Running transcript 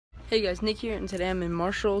Hey guys, Nick here, and today I'm in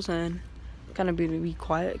Marshals, and I'm kind of going to be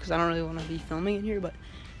quiet because I don't really want to be filming in here, but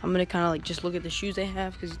I'm going to kind of like just look at the shoes they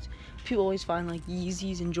have because people always find like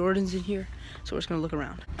Yeezys and Jordans in here, so we're just going to look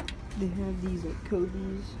around. They have these like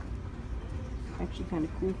Kobe's, actually kind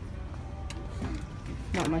of cool.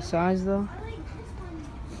 Not my size though.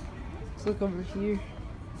 Let's look over here.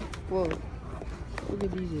 Whoa, look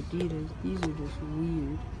at these Adidas. These are just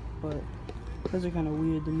weird, but those are kind of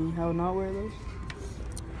weird to me. I would not wear those.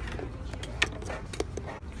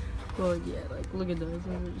 Well, yeah, like, look at those.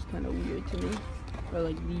 Those are just kind of weird to me. Or,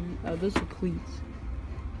 like, those are cleats.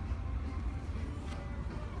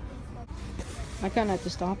 I kind of have to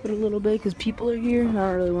stop it a little bit because people are here. I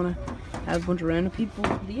don't really want to have a bunch of random people.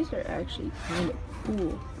 These are actually kind of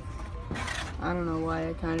cool. I don't know why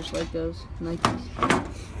I kind of just like those Nikes.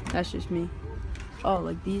 That's just me. Oh,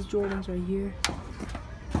 like these Jordans right here.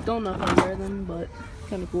 Don't know if I wear them, but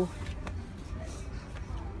kind of cool.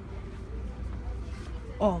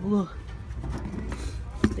 Oh, look.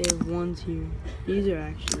 They have ones here. These are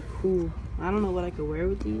actually cool. I don't know what I could wear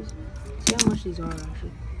with these. See how much these are,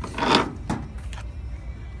 actually.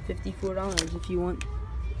 $54 if you want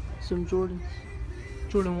some Jordans.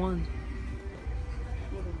 Jordan 1s.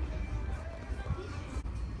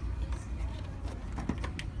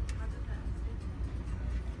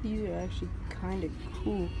 These are actually kind of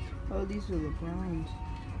cool. Oh, these are LeBrons.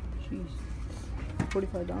 Jeez.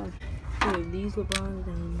 $45. We have these LeBrons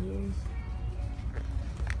down here.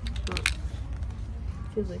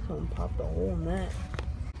 Feels like someone popped a hole in that.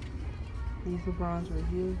 These LeBrons right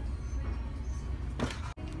here.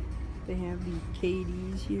 They have these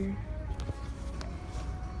KDs here.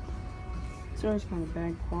 Sorry, it's kind of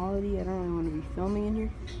bad quality. I don't really want to be filming in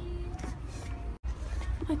here.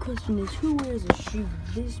 My question is, who wears a shoe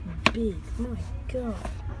this big? My God.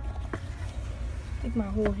 Like my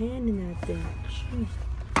whole hand in that thing. Jeez.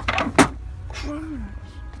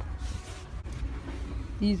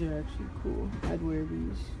 These are actually cool. I'd wear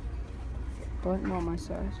these, but not my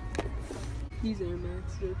size. These Air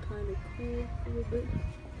Max, they're kind of cool a little bit.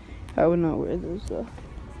 I would not wear those though.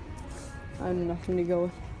 I have nothing to go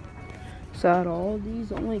with. So out of all these,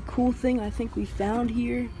 the only cool thing I think we found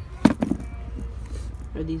here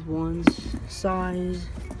are these ones, size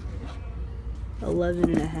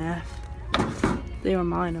 11.5. They are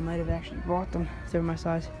mine. I might have actually bought them if they're my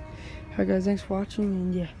size. Alright guys, thanks for watching,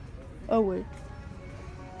 and yeah. Oh wait.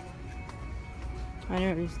 I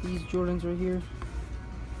know there's these Jordans right here.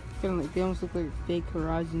 Kind of like, they almost look like fake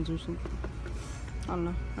Horizons or something. I don't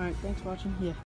know. Alright, thanks for watching. Yeah.